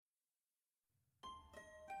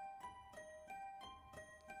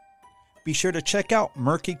Be sure to check out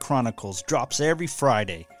Murky Chronicles, drops every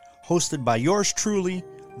Friday, hosted by yours truly,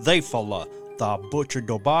 Theyfullah, the Butcher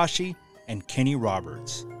Dobashi, and Kenny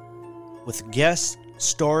Roberts. With guests,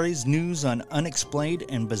 stories, news on unexplained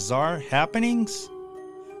and bizarre happenings.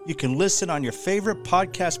 You can listen on your favorite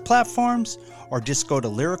podcast platforms or just go to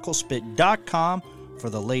lyricalspit.com for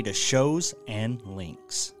the latest shows and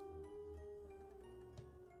links.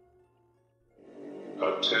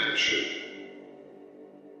 Attention.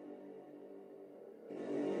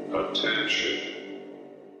 Attention.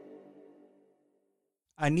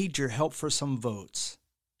 I need your help for some votes.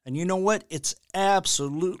 And you know what? It's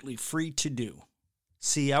absolutely free to do.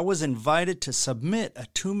 See, I was invited to submit a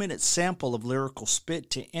 2-minute sample of Lyrical Spit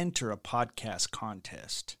to enter a podcast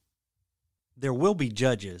contest. There will be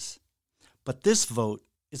judges, but this vote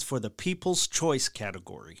is for the People's Choice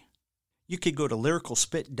category. You could go to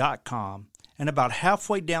lyricalspit.com, and about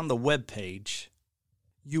halfway down the webpage,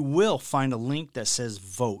 you will find a link that says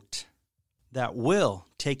Vote. That will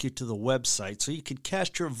take you to the website so you could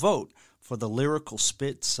cast your vote for the Lyrical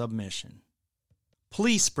Spit submission.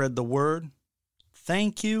 Please spread the word.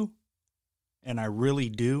 Thank you, and I really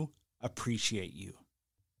do appreciate you.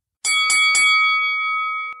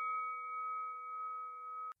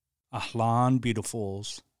 Ahlan,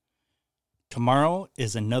 beautifuls. Tomorrow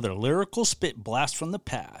is another Lyrical Spit blast from the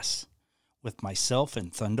past with myself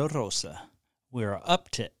and Thunder Rosa. We are up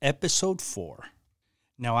to episode 4.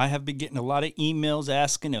 Now, I have been getting a lot of emails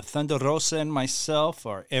asking if Thunder Rosa and myself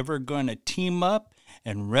are ever going to team up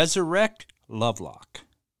and resurrect Lovelock.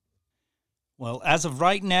 Well, as of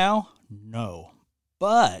right now, no.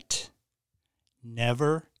 But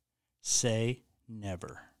never say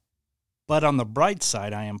never. But on the bright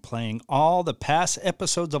side, I am playing all the past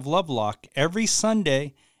episodes of Lovelock every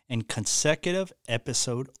Sunday in consecutive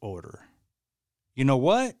episode order. You know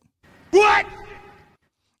what? What?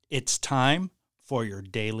 It's time for your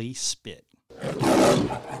daily spit.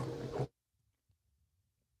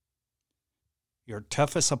 Your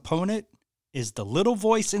toughest opponent is the little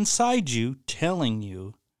voice inside you telling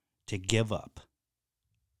you to give up.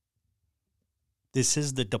 This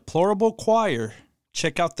is the Deplorable Choir.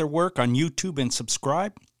 Check out their work on YouTube and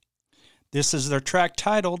subscribe. This is their track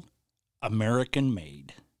titled American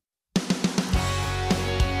Made.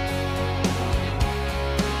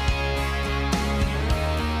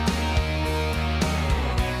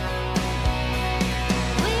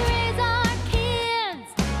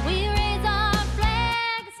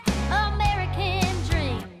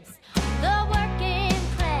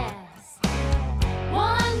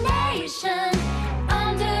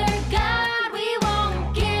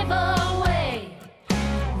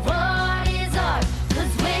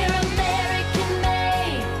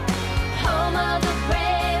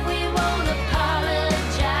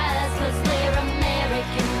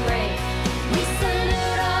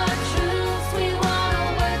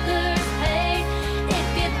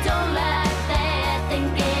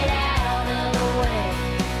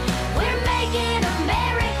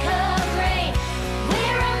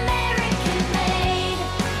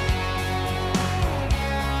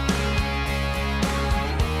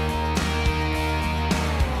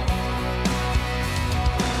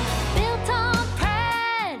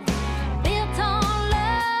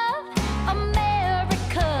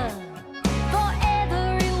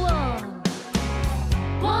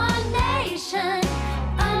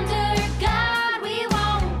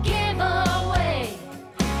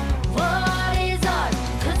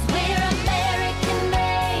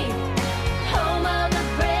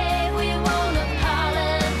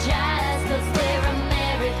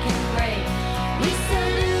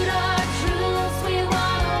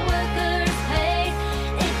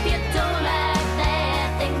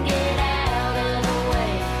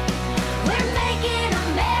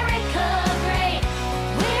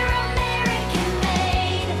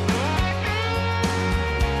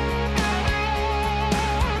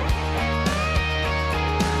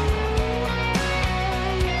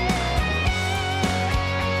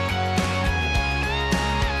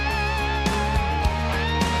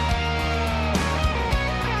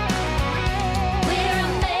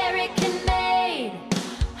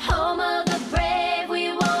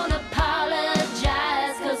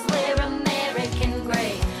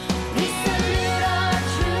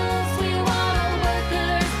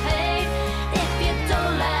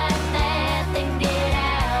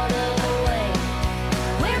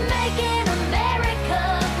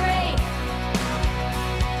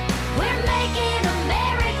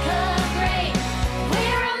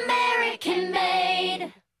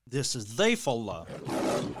 This is Theyfullah,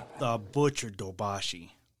 the Butcher Dobashi.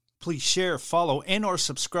 Please share, follow, and or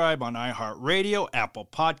subscribe on iHeartRadio, Apple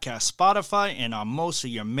Podcasts, Spotify, and on most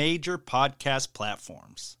of your major podcast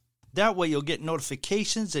platforms. That way you'll get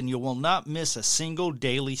notifications and you will not miss a single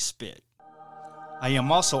daily spit. I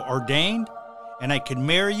am also ordained, and I can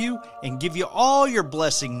marry you and give you all your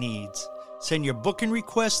blessing needs. Send your booking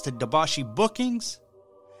requests to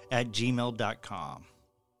debashibookings@gmail.com.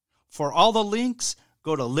 For all the links,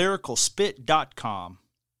 go to lyricalspit.com.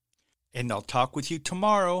 And I'll talk with you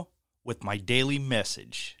tomorrow with my daily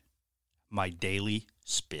message, my daily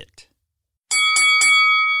spit.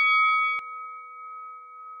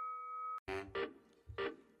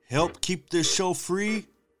 Help keep this show free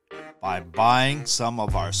by buying some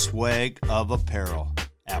of our swag of apparel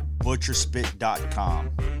at butcherspit.com.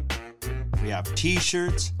 We have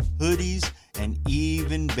t-shirts, hoodies, and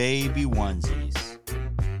even baby onesies.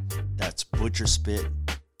 That's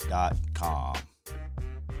butcherspit.com.